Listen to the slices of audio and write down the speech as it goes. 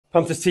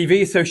Panthers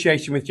TV,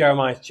 association with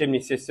Jeremias Chimney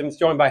Systems,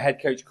 joined by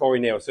head coach Corey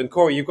Neilson.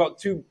 Corey, you've got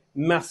two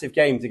massive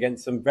games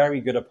against some very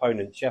good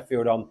opponents,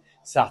 Sheffield on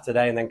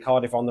Saturday and then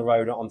Cardiff on the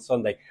road on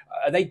Sunday.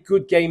 Are they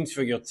good games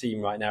for your team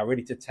right now,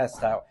 really to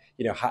test out,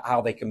 how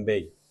they can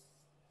be?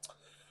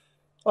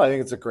 Well, I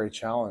think it's a great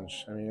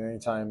challenge. I mean,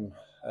 anytime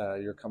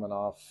you're coming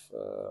off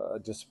a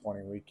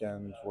disappointing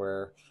weekend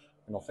where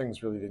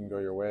things really didn't go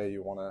your way,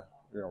 you want to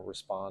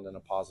respond in a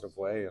positive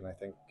way, and I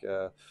think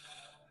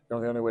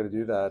the only way to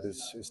do that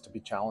is to be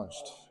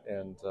challenged.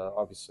 And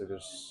obviously,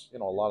 there's a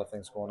lot of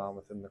things going on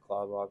within the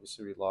club.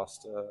 Obviously, we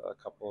lost a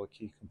couple of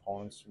key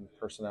components in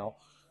personnel,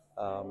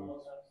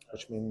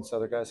 which means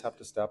other guys have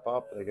to step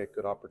up. They get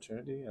good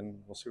opportunity, and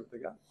we'll see what they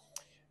got.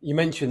 You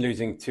mentioned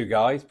losing two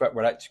guys, Brett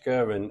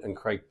Welechka and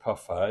Craig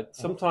Puffer.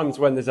 Sometimes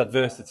when there's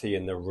adversity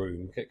in the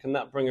room, can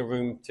that bring a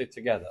room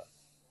together?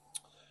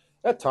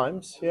 At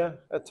times, yeah.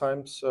 At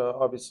times,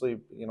 obviously,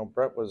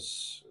 Brett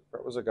was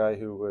a guy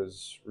who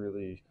was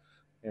really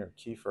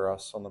key for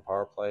us on the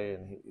power play,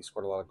 and he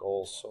scored a lot of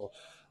goals. So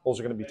those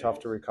are going to be tough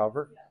to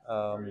recover.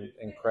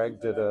 And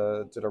Craig did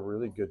a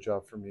really good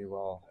job for me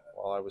while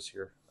I was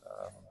here.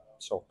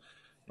 So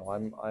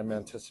I'm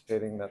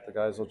anticipating that the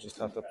guys will just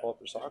have to pull up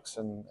their socks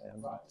and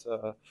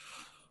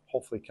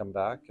hopefully come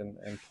back and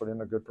put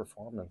in a good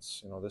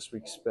performance. This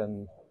week's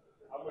been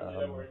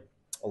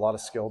a lot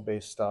of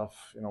skill-based stuff,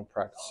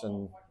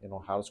 practicing,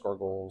 how to score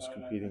goals,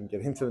 competing,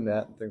 getting to the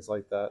net and things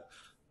like that.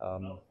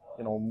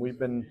 We've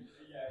been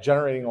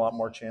generating a lot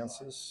more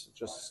chances,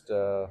 just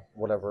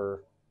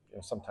whatever,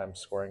 sometimes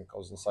scoring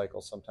goes in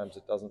cycles, sometimes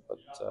it doesn't, but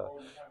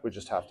we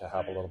just have to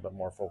have a little bit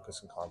more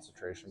focus and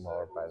concentration while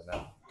we're by the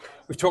net.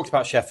 We've talked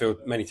about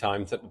Sheffield many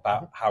times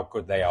about how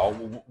good they are.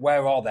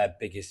 Where are their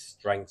biggest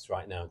strengths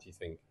right now, do you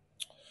think?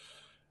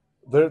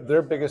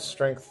 Their biggest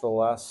strength the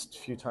last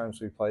few times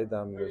we played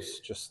them is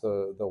just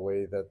the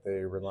way that they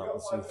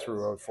relentlessly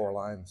threw out four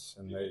lines,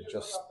 and they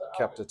just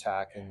kept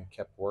attacking,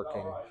 kept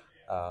working.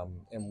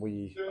 And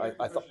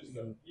I thought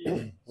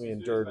we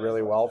endured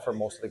really well for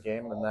most of the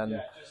game, and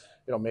then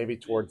maybe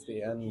towards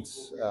the end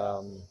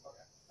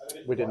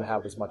we didn't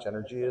have as much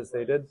energy as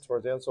they did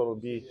towards the end. So it'll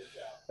be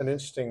an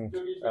interesting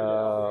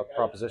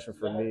proposition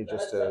for me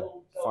just to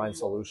find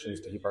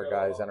solutions to keep our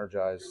guys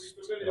energized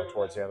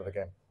towards the end of the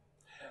game.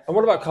 And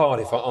what about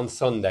Cardiff on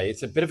Sunday?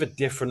 It's a bit of a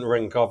different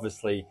rink,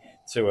 obviously,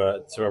 to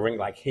a rink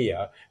like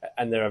here,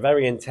 and they're a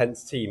very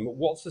intense team.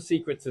 What's the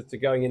secret to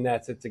going in there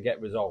to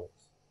get results?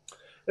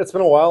 It's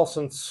been a while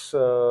since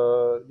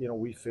I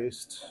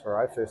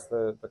faced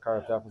the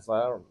Cardiff Devils.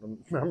 I don't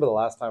remember the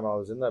last time I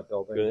was in that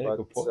building, yeah,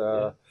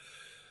 but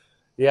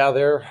yeah,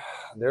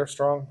 they're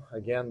strong.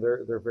 Again,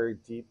 they're very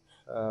deep,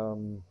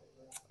 and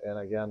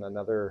again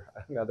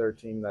another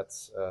team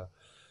that's a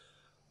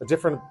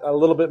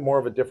little bit more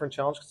of a different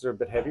challenge because they're a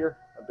bit heavier,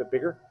 a bit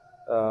bigger,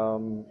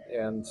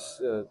 and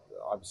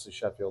obviously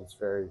Sheffield's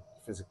very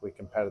physically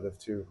competitive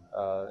too.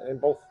 And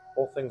both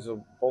games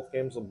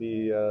will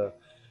be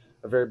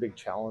a very big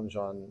challenge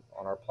on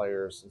our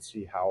players, and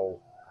see how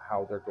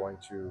they're going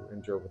to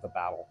endure with the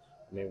battle.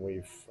 I mean,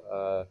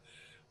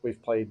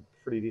 we've played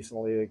pretty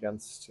decently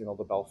against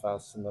the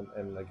Belfasts and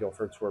the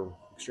Guildfords, who are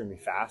extremely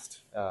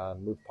fast,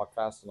 move puck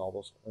fast, and all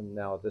those. And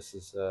now this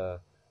is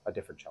a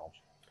different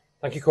challenge.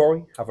 Thank you,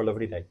 Corey. Have a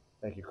lovely day.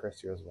 Thank you,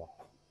 Chris. You as well.